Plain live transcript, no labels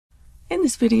In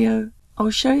this video, I'll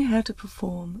show you how to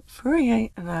perform Fourier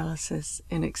analysis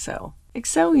in Excel.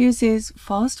 Excel uses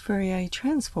fast Fourier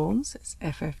transforms, as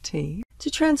FFT,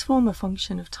 to transform a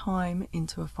function of time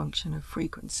into a function of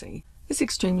frequency. It's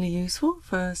extremely useful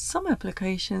for some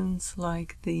applications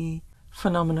like the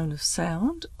phenomenon of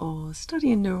sound or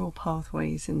studying neural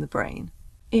pathways in the brain.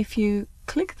 If you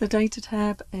click the Data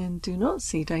tab and do not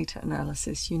see Data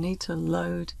Analysis, you need to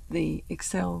load the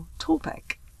Excel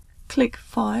toolpack. Click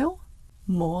File,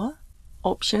 More,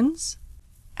 Options,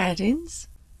 Add-ins.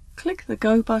 Click the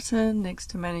Go button next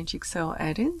to Manage Excel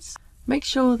Add-ins. Make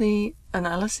sure the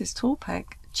Analysis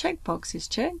toolpack checkbox is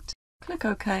checked. Click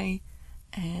OK,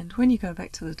 and when you go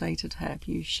back to the Data tab,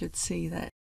 you should see that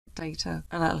Data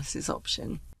Analysis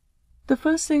option. The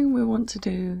first thing we want to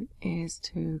do is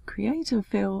to create and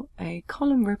fill a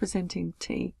column representing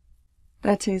t.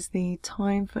 That is the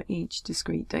time for each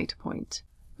discrete data point.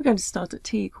 We're going to start at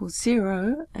t equals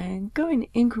 0 and go in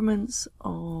increments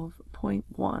of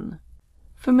 0.1.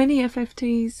 For many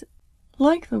FFTs,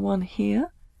 like the one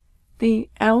here, the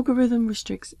algorithm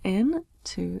restricts n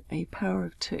to a power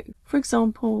of 2. For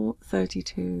example,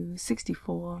 32,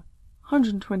 64,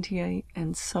 128,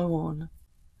 and so on.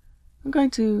 I'm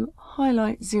going to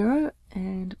highlight 0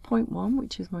 and 0.1,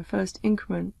 which is my first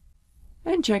increment,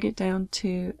 and drag it down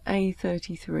to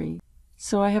A33.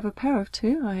 So I have a power of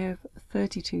 2, I have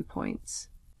 32 points.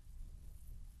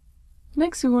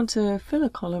 Next we want to fill a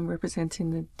column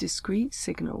representing the discrete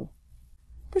signal.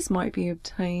 This might be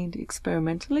obtained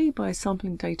experimentally by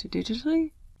sampling data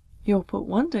digitally. You'll put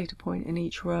one data point in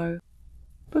each row.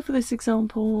 But for this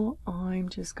example, I'm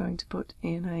just going to put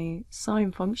in a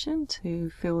sine function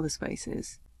to fill the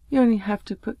spaces. You only have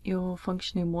to put your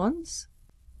function in once.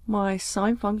 My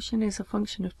sine function is a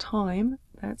function of time.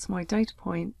 That's my data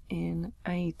point in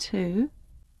A2.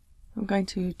 I'm going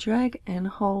to drag and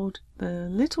hold the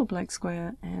little black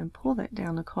square and pull that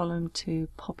down the column to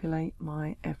populate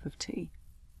my FFT.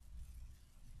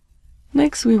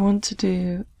 Next, we want to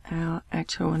do our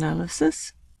actual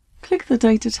analysis. Click the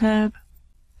Data tab.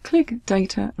 Click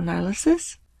Data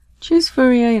Analysis, choose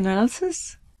Fourier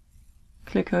Analysis,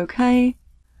 click OK.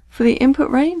 For the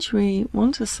input range, we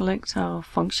want to select our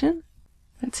function.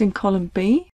 That's in column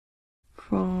B,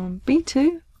 from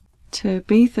B2 to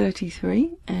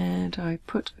B33, and I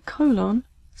put a colon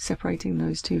separating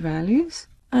those two values.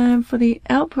 And for the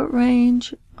output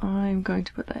range, I'm going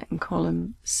to put that in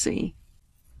column C.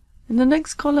 In the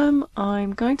next column,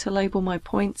 I'm going to label my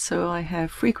points so I have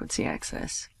frequency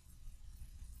access.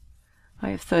 I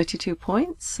have 32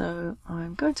 points, so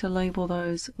I'm going to label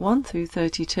those 1 through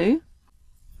 32.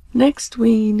 Next,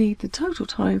 we need the total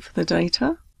time for the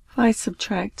data. If I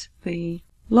subtract the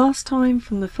last time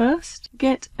from the first,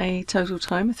 get a total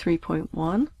time of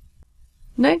 3.1.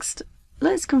 Next,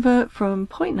 let's convert from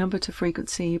point number to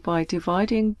frequency by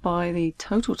dividing by the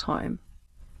total time.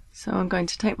 So I'm going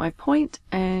to take my point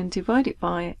and divide it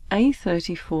by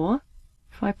A34.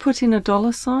 If I put in a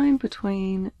 $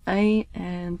 between A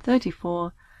and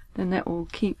 34, then that will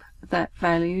keep that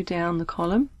value down the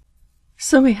column.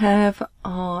 So we have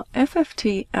our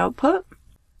FFT output.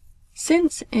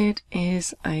 Since it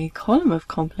is a column of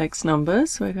complex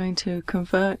numbers, we're going to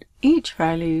convert each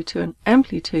value to an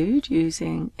amplitude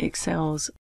using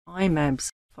Excel's IMABS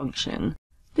function.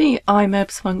 The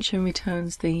IMABS function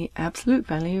returns the absolute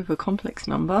value of a complex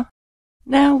number.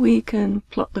 Now we can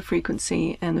plot the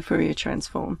frequency and the Fourier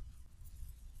transform.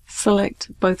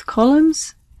 Select both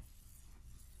columns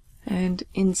and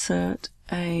insert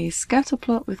a scatter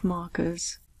plot with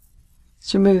markers.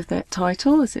 Let's remove that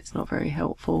title as it's not very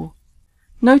helpful.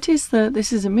 Notice that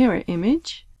this is a mirror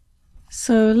image,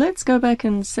 so let's go back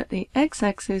and set the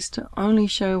x-axis to only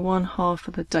show 1/2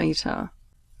 of the data.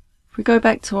 If we go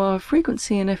back to our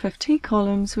frequency and FFT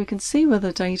columns, we can see where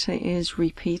the data is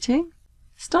repeating.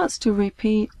 Starts to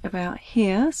repeat about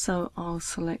here, so I'll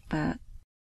select that.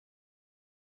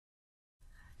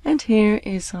 And here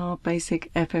is our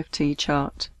basic FFT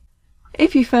chart.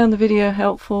 If you found the video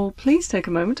helpful, please take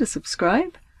a moment to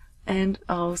subscribe, and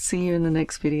I'll see you in the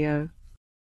next video.